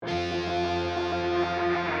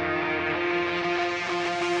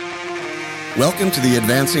Welcome to the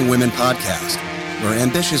Advancing Women podcast, where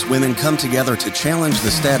ambitious women come together to challenge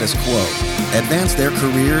the status quo, advance their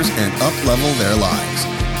careers, and up-level their lives.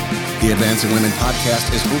 The Advancing Women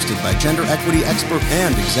podcast is hosted by gender equity expert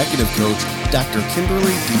and executive coach, Dr.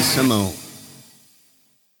 Kimberly D. Simone.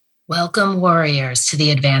 Welcome, warriors, to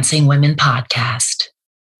the Advancing Women podcast.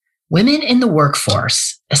 Women in the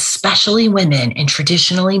workforce, especially women in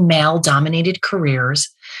traditionally male-dominated careers,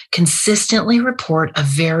 consistently report a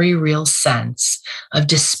very real sense of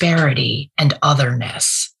disparity and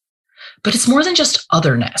otherness. But it's more than just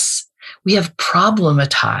otherness. We have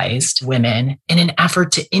problematized women in an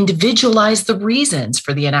effort to individualize the reasons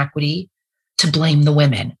for the inequity, to blame the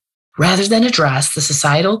women, rather than address the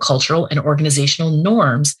societal, cultural, and organizational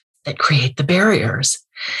norms that create the barriers.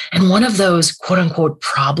 And one of those quote unquote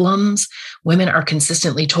problems women are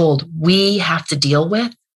consistently told we have to deal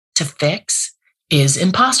with to fix is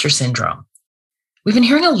imposter syndrome. We've been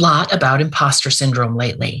hearing a lot about imposter syndrome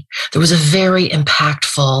lately. There was a very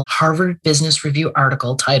impactful Harvard Business Review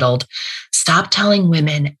article titled "Stop Telling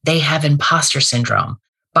Women They Have Imposter Syndrome"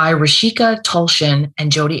 by Rashika Tulshin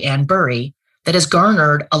and Jodi Ann Burry that has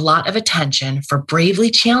garnered a lot of attention for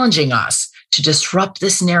bravely challenging us to disrupt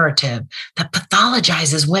this narrative that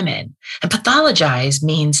pathologizes women. And pathologize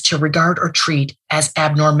means to regard or treat as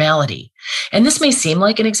abnormality. And this may seem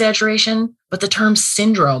like an exaggeration, but the term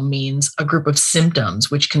syndrome means a group of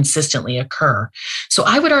symptoms which consistently occur. So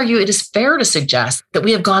I would argue it is fair to suggest that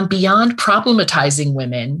we have gone beyond problematizing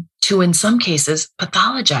women to, in some cases,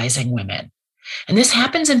 pathologizing women. And this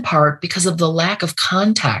happens in part because of the lack of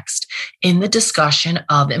context in the discussion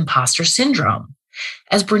of imposter syndrome.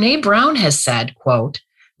 As Brené Brown has said, quote,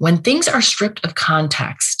 "When things are stripped of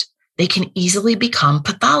context, they can easily become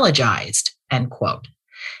pathologized," end quote.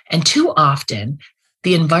 And too often,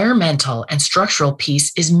 the environmental and structural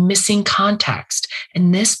piece is missing context,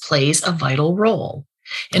 and this plays a vital role.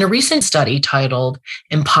 In a recent study titled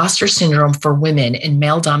 "Imposter Syndrome for Women in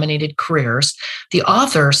Male-Dominated Careers," the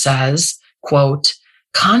author says, quote,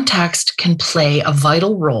 "Context can play a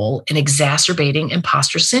vital role in exacerbating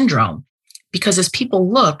imposter syndrome, because as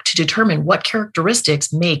people look to determine what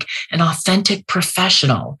characteristics make an authentic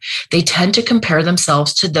professional, they tend to compare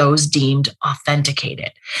themselves to those deemed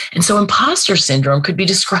authenticated." And so imposter syndrome could be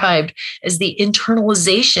described as the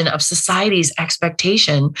internalization of society's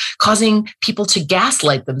expectation, causing people to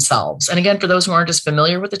gaslight themselves. And again, for those who aren't as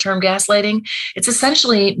familiar with the term gaslighting, it's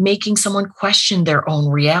essentially making someone question their own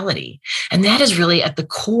reality. And that is really at the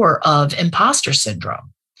core of imposter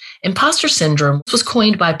syndrome. Imposter syndrome was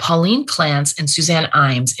coined by Pauline Clance and Suzanne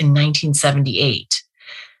Imes in 1978.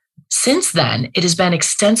 Since then, it has been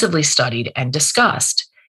extensively studied and discussed.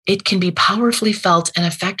 It can be powerfully felt and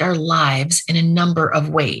affect our lives in a number of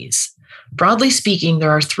ways. Broadly speaking,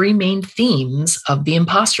 there are three main themes of the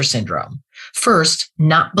imposter syndrome. First,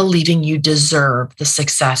 not believing you deserve the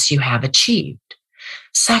success you have achieved.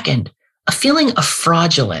 Second, a feeling of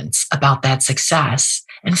fraudulence about that success.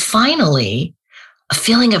 And finally, a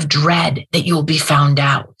feeling of dread that you will be found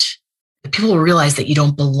out. That people will realize that you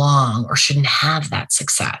don't belong or shouldn't have that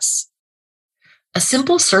success. A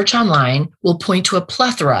simple search online will point to a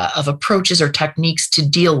plethora of approaches or techniques to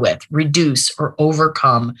deal with, reduce, or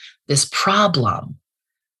overcome this problem.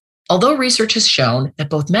 Although research has shown that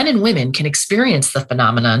both men and women can experience the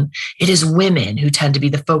phenomenon, it is women who tend to be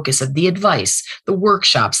the focus of the advice, the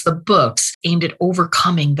workshops, the books aimed at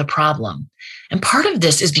overcoming the problem. And part of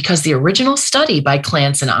this is because the original study by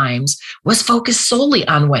Clance and Imes was focused solely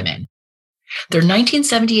on women. Their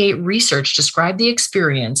 1978 research described the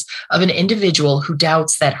experience of an individual who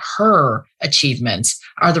doubts that her achievements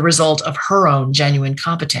are the result of her own genuine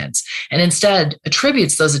competence, and instead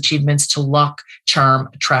attributes those achievements to luck, charm,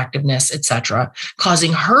 attractiveness, etc.,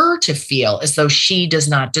 causing her to feel as though she does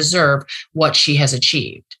not deserve what she has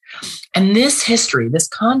achieved. And this history, this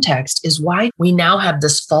context, is why we now have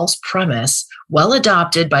this false premise, well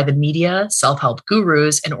adopted by the media, self-help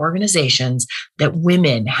gurus, and organizations, that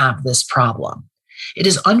women have this problem. It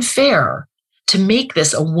is unfair to make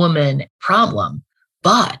this a woman problem,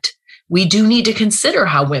 but we do need to consider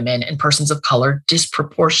how women and persons of color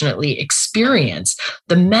disproportionately experience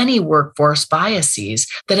the many workforce biases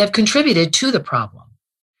that have contributed to the problem.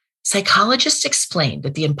 Psychologists explain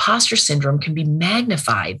that the imposter syndrome can be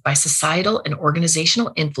magnified by societal and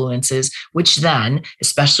organizational influences, which then,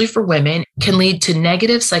 especially for women, can lead to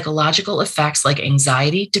negative psychological effects like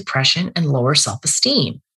anxiety, depression, and lower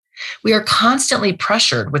self-esteem. We are constantly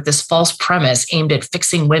pressured with this false premise aimed at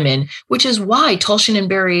fixing women, which is why Tulshin and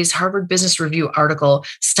Berry's Harvard Business Review article,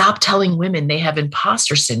 "Stop Telling Women They Have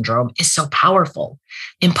Imposter Syndrome," is so powerful.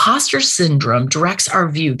 Imposter syndrome directs our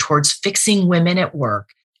view towards fixing women at work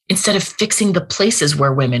instead of fixing the places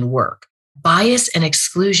where women work. Bias and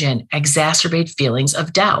exclusion exacerbate feelings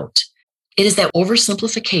of doubt. It is that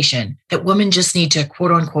oversimplification that women just need to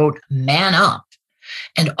quote unquote man up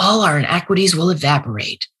and all our inequities will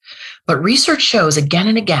evaporate. But research shows again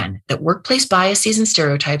and again that workplace biases and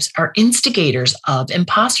stereotypes are instigators of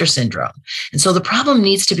imposter syndrome. And so the problem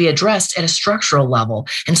needs to be addressed at a structural level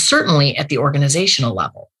and certainly at the organizational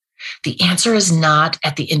level. The answer is not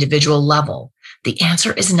at the individual level. The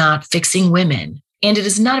answer is not fixing women. And it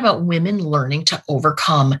is not about women learning to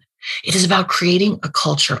overcome. It is about creating a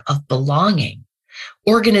culture of belonging.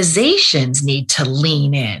 Organizations need to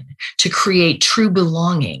lean in to create true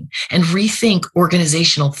belonging and rethink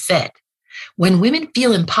organizational fit. When women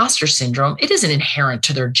feel imposter syndrome, it isn't inherent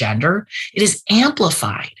to their gender. It is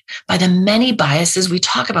amplified by the many biases we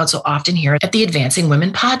talk about so often here at the Advancing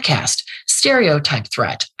Women podcast. Stereotype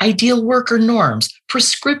threat, ideal worker norms,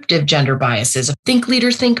 prescriptive gender biases, think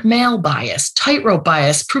leader, think male bias, tightrope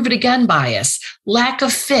bias, prove it again bias, lack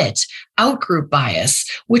of fit, outgroup bias,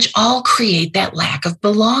 which all create that lack of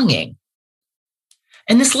belonging.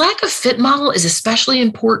 And this lack of fit model is especially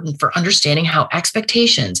important for understanding how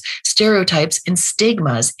expectations, stereotypes, and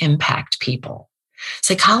stigmas impact people.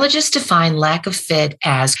 Psychologists define lack of fit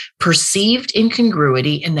as perceived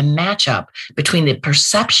incongruity in the matchup between the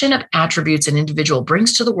perception of attributes an individual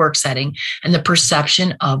brings to the work setting and the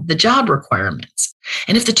perception of the job requirements.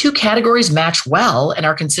 And if the two categories match well and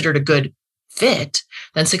are considered a good fit,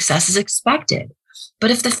 then success is expected.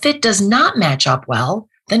 But if the fit does not match up well,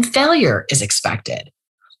 then failure is expected.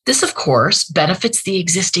 This, of course, benefits the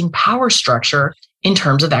existing power structure in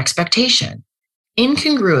terms of expectation.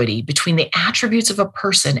 Incongruity between the attributes of a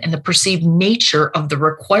person and the perceived nature of the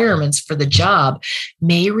requirements for the job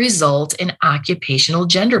may result in occupational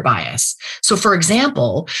gender bias. So, for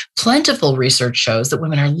example, plentiful research shows that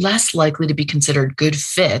women are less likely to be considered good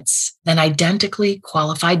fits than identically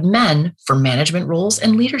qualified men for management roles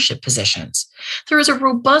and leadership positions. There is a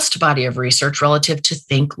robust body of research relative to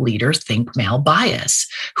think leader, think male bias,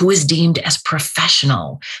 who is deemed as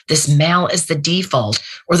professional, this male as the default,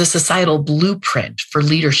 or the societal blueprint for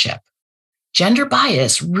leadership. Gender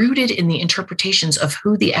bias rooted in the interpretations of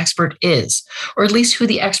who the expert is, or at least who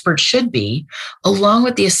the expert should be, along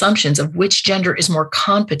with the assumptions of which gender is more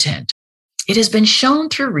competent. It has been shown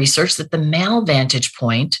through research that the male vantage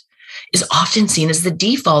point is often seen as the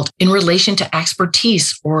default in relation to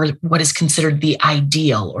expertise or what is considered the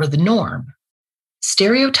ideal or the norm.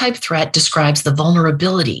 Stereotype threat describes the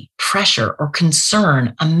vulnerability, pressure, or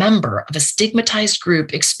concern a member of a stigmatized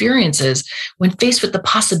group experiences when faced with the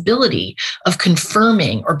possibility of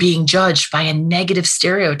confirming or being judged by a negative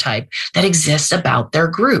stereotype that exists about their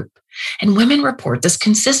group. And women report this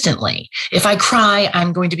consistently. If I cry,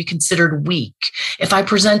 I'm going to be considered weak. If I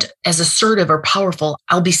present as assertive or powerful,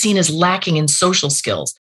 I'll be seen as lacking in social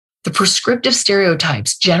skills. The prescriptive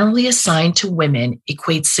stereotypes generally assigned to women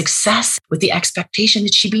equate success with the expectation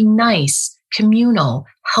that she be nice, communal,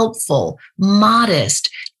 helpful, modest,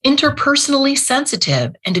 interpersonally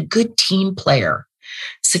sensitive, and a good team player.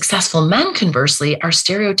 Successful men, conversely, are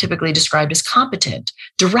stereotypically described as competent,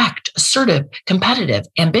 direct, assertive, competitive,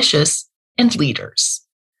 ambitious, and leaders.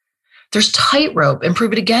 There's tightrope and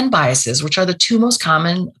prove it again biases, which are the two most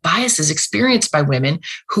common biases experienced by women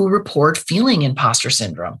who report feeling imposter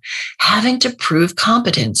syndrome. Having to prove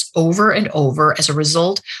competence over and over as a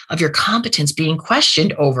result of your competence being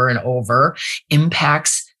questioned over and over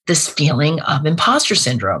impacts this feeling of imposter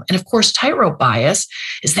syndrome. And of course, tightrope bias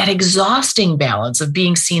is that exhausting balance of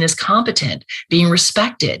being seen as competent, being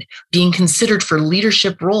respected, being considered for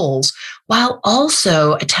leadership roles, while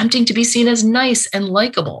also attempting to be seen as nice and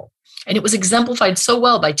likable. And it was exemplified so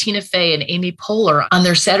well by Tina Fey and Amy Poehler on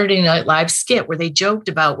their Saturday Night Live skit, where they joked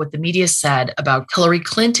about what the media said about Hillary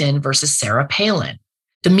Clinton versus Sarah Palin.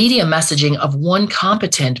 The media messaging of one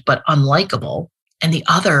competent but unlikable, and the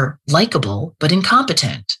other likable but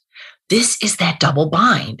incompetent. This is that double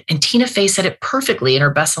bind. And Tina Fey said it perfectly in her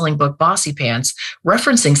best-selling book, Bossy Pants,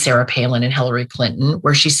 referencing Sarah Palin and Hillary Clinton,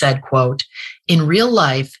 where she said, quote, "In real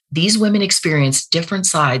life, these women experienced different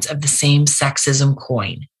sides of the same sexism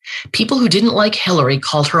coin. People who didn't like Hillary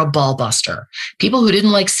called her a ball buster. People who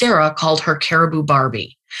didn't like Sarah called her Caribou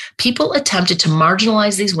Barbie. People attempted to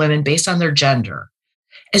marginalize these women based on their gender.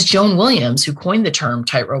 As Joan Williams, who coined the term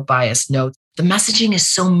tightrope bias, notes, the messaging is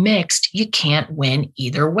so mixed, you can't win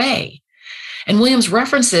either way." And Williams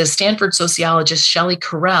references Stanford sociologist Shelley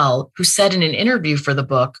Carell, who said in an interview for the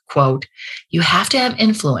book, quote, "You have to have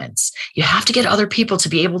influence. You have to get other people to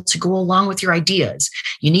be able to go along with your ideas.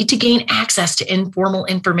 You need to gain access to informal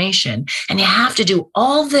information. And you have to do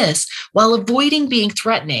all this while avoiding being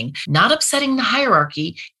threatening, not upsetting the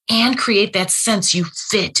hierarchy, and create that sense you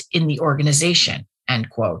fit in the organization, end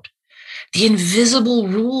quote. The invisible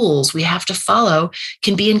rules we have to follow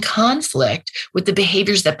can be in conflict with the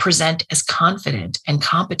behaviors that present as confident and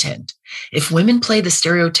competent. If women play the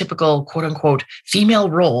stereotypical, quote unquote, female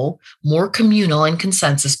role, more communal and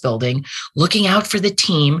consensus building, looking out for the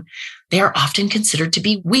team, they are often considered to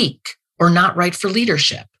be weak or not right for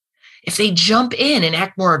leadership. If they jump in and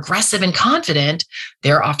act more aggressive and confident,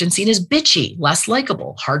 they're often seen as bitchy, less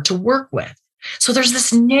likable, hard to work with. So there's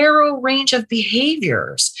this narrow range of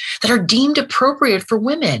behaviors that are deemed appropriate for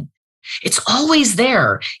women. It's always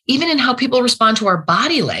there, even in how people respond to our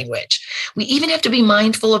body language. We even have to be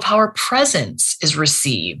mindful of how our presence is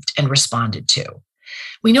received and responded to.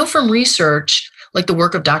 We know from research, like the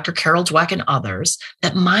work of Dr. Carol Dweck and others,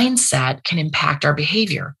 that mindset can impact our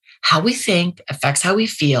behavior. How we think affects how we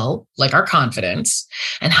feel, like our confidence,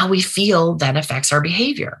 and how we feel then affects our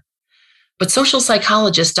behavior. But social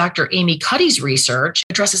psychologist Dr. Amy Cuddy's research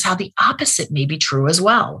addresses how the opposite may be true as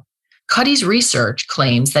well. Cuddy's research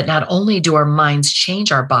claims that not only do our minds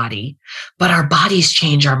change our body, but our bodies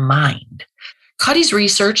change our mind. Cuddy's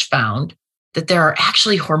research found that there are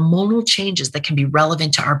actually hormonal changes that can be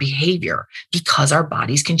relevant to our behavior because our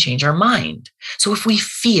bodies can change our mind. So if we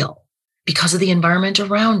feel, because of the environment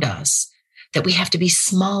around us, that we have to be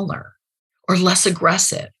smaller or less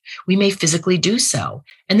aggressive, we may physically do so.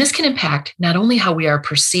 And this can impact not only how we are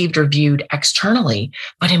perceived or viewed externally,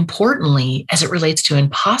 but importantly, as it relates to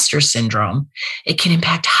imposter syndrome, it can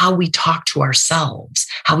impact how we talk to ourselves,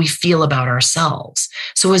 how we feel about ourselves.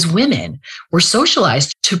 So as women, we're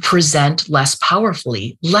socialized to present less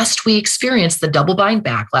powerfully, lest we experience the double-bind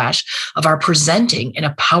backlash of our presenting in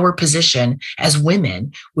a power position as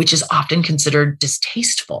women, which is often considered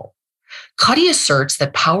distasteful. Cuddy asserts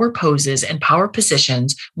that power poses and power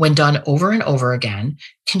positions, when done over and over again,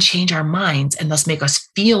 can change our minds and thus make us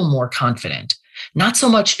feel more confident. Not so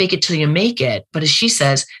much fake it till you make it, but as she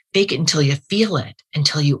says, fake it until you feel it,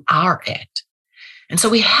 until you are it. And so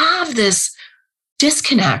we have this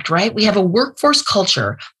disconnect, right? We have a workforce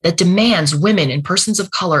culture that demands women and persons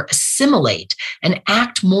of color assimilate and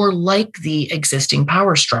act more like the existing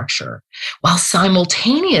power structure, while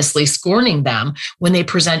simultaneously scorning them when they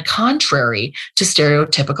present contrary to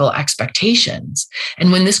stereotypical expectations.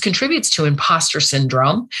 And when this contributes to imposter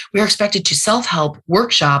syndrome, we are expected to self-help,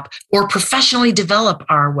 workshop, or professionally develop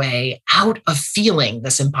our way out of feeling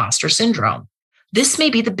this imposter syndrome. This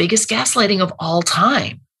may be the biggest gaslighting of all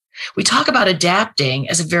time. We talk about adapting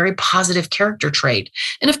as a very positive character trait.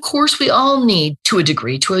 And of course, we all need to a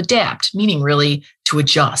degree to adapt, meaning really to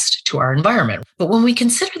adjust to our environment. But when we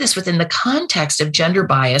consider this within the context of gender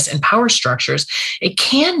bias and power structures, it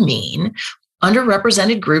can mean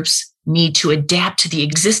underrepresented groups need to adapt to the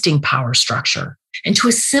existing power structure and to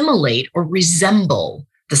assimilate or resemble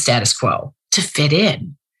the status quo to fit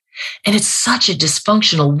in. And it's such a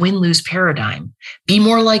dysfunctional win-lose paradigm. Be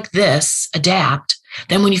more like this, adapt.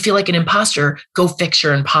 Then when you feel like an imposter, go fix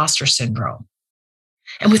your imposter syndrome.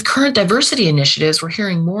 And with current diversity initiatives, we're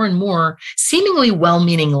hearing more and more seemingly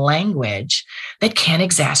well-meaning language that can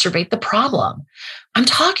exacerbate the problem. I'm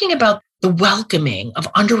talking about the welcoming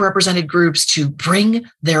of underrepresented groups to bring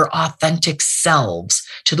their authentic selves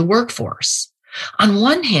to the workforce. On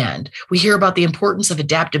one hand, we hear about the importance of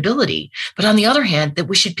adaptability, but on the other hand, that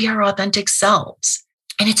we should be our authentic selves.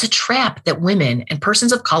 And it's a trap that women and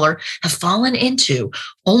persons of color have fallen into,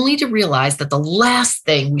 only to realize that the last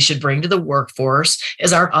thing we should bring to the workforce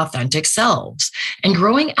is our authentic selves. And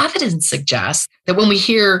growing evidence suggests that when we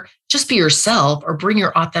hear just be yourself or bring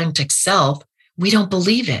your authentic self, we don't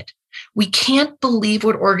believe it. We can't believe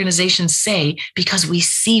what organizations say because we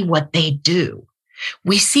see what they do.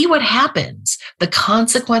 We see what happens, the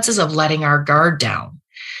consequences of letting our guard down.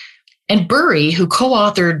 And Burry, who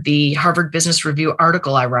co-authored the Harvard Business Review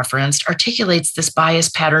article I referenced, articulates this bias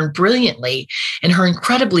pattern brilliantly in her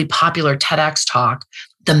incredibly popular TEDx talk,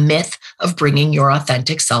 The Myth of Bringing Your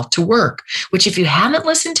Authentic Self to Work, which if you haven't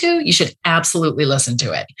listened to, you should absolutely listen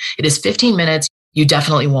to it. It is 15 minutes. You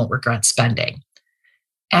definitely won't regret spending.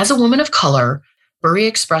 As a woman of color, Burry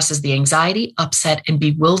expresses the anxiety, upset, and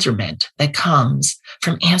bewilderment that comes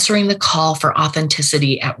from answering the call for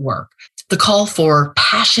authenticity at work, the call for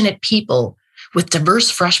passionate people with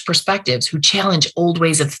diverse, fresh perspectives who challenge old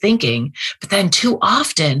ways of thinking. But then too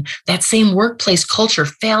often, that same workplace culture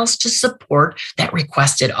fails to support that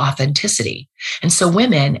requested authenticity. And so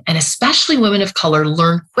women, and especially women of color,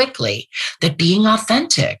 learn quickly that being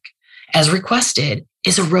authentic, as requested,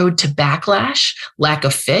 is a road to backlash, lack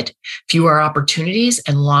of fit, fewer opportunities,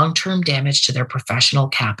 and long-term damage to their professional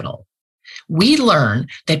capital. We learn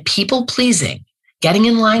that people-pleasing Getting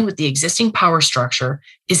in line with the existing power structure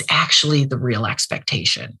is actually the real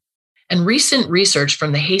expectation. And recent research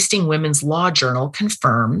from the Hastings Women's Law Journal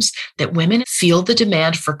confirms that women feel the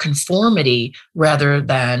demand for conformity rather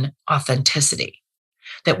than authenticity.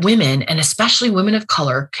 That women, and especially women of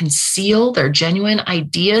color, conceal their genuine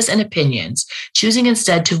ideas and opinions, choosing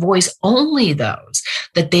instead to voice only those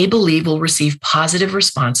that they believe will receive positive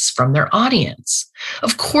responses from their audience.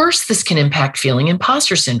 Of course, this can impact feeling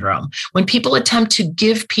imposter syndrome when people attempt to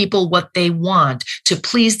give people what they want to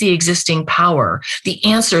please the existing power, the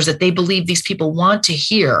answers that they believe these people want to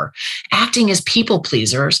hear. Acting as people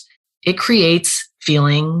pleasers, it creates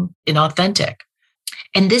feeling inauthentic.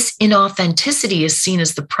 And this inauthenticity is seen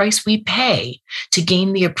as the price we pay to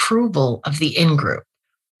gain the approval of the in-group.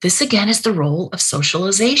 This, again, is the role of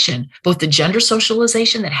socialization, both the gender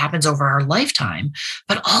socialization that happens over our lifetime,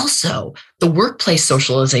 but also the workplace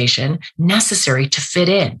socialization necessary to fit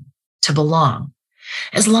in, to belong.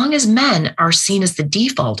 As long as men are seen as the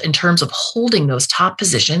default in terms of holding those top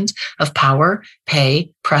positions of power,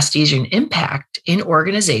 pay, prestige, and impact in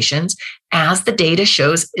organizations, as the data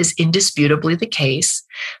shows is indisputably the case,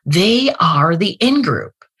 they are the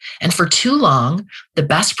in-group. And for too long, the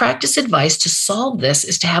best practice advice to solve this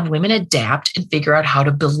is to have women adapt and figure out how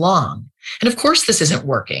to belong. And of course, this isn't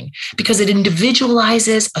working because it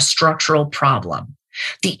individualizes a structural problem.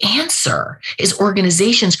 The answer is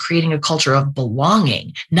organizations creating a culture of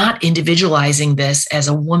belonging, not individualizing this as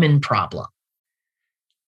a woman problem.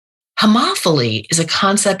 Homophily is a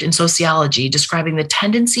concept in sociology describing the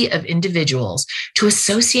tendency of individuals to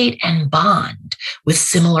associate and bond with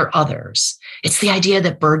similar others. It's the idea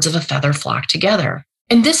that birds of a feather flock together.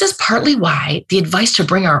 And this is partly why the advice to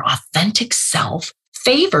bring our authentic self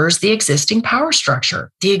favors the existing power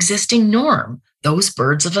structure, the existing norm, those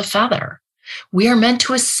birds of a feather. We are meant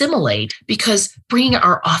to assimilate because bringing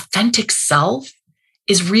our authentic self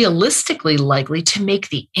is realistically likely to make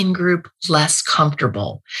the in-group less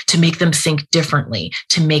comfortable, to make them think differently,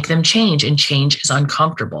 to make them change, and change is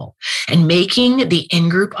uncomfortable. And making the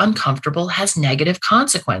in-group uncomfortable has negative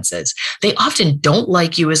consequences. They often don't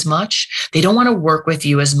like you as much, they don't want to work with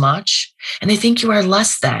you as much, and they think you are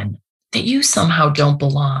less than, that you somehow don't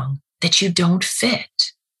belong, that you don't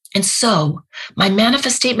fit. And so, my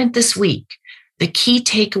manifest statement this week, the key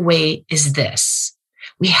takeaway is this.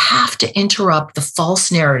 We have to interrupt the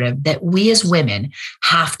false narrative that we as women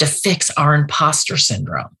have to fix our imposter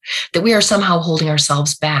syndrome, that we are somehow holding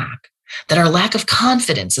ourselves back, that our lack of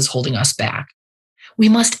confidence is holding us back. We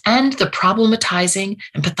must end the problematizing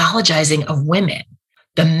and pathologizing of women.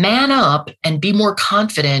 The man up and be more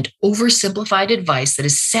confident, oversimplified advice that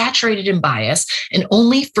is saturated in bias and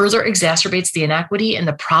only further exacerbates the inequity and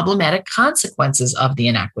the problematic consequences of the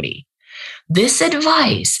inequity. This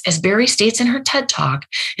advice, as Barry states in her TED Talk,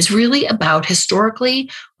 is really about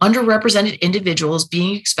historically underrepresented individuals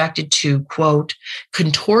being expected to, quote,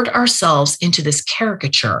 contort ourselves into this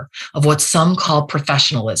caricature of what some call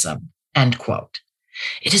professionalism, end quote.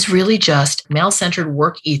 It is really just male-centered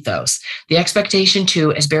work ethos, the expectation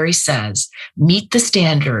to, as Barry says, meet the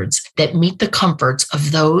standards that meet the comforts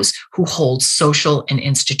of those who hold social and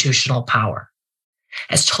institutional power.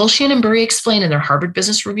 As Tolshian and Burry explain in their Harvard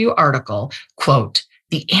Business Review article, quote,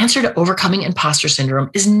 the answer to overcoming imposter syndrome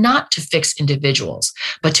is not to fix individuals,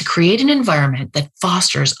 but to create an environment that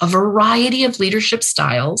fosters a variety of leadership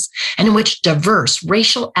styles and in which diverse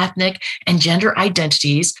racial, ethnic, and gender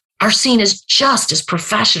identities are seen as just as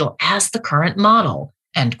professional as the current model,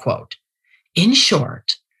 end quote. In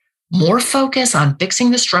short, more focus on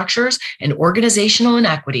fixing the structures and organizational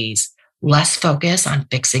inequities, less focus on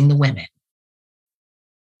fixing the women.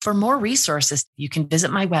 For more resources, you can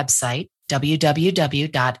visit my website,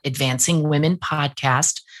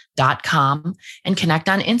 www.advancingwomenpodcast.com, and connect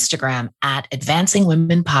on Instagram at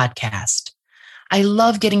advancingwomenpodcast. I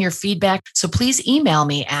love getting your feedback, so please email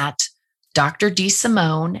me at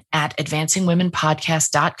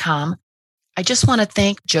drdsimone@advancingwomenpodcast.com. I just want to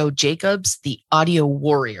thank Joe Jacobs, the audio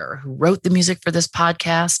warrior who wrote the music for this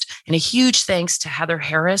podcast, and a huge thanks to Heather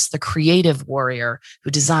Harris, the creative warrior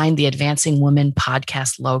who designed the Advancing Women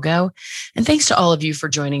podcast logo. And thanks to all of you for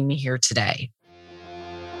joining me here today.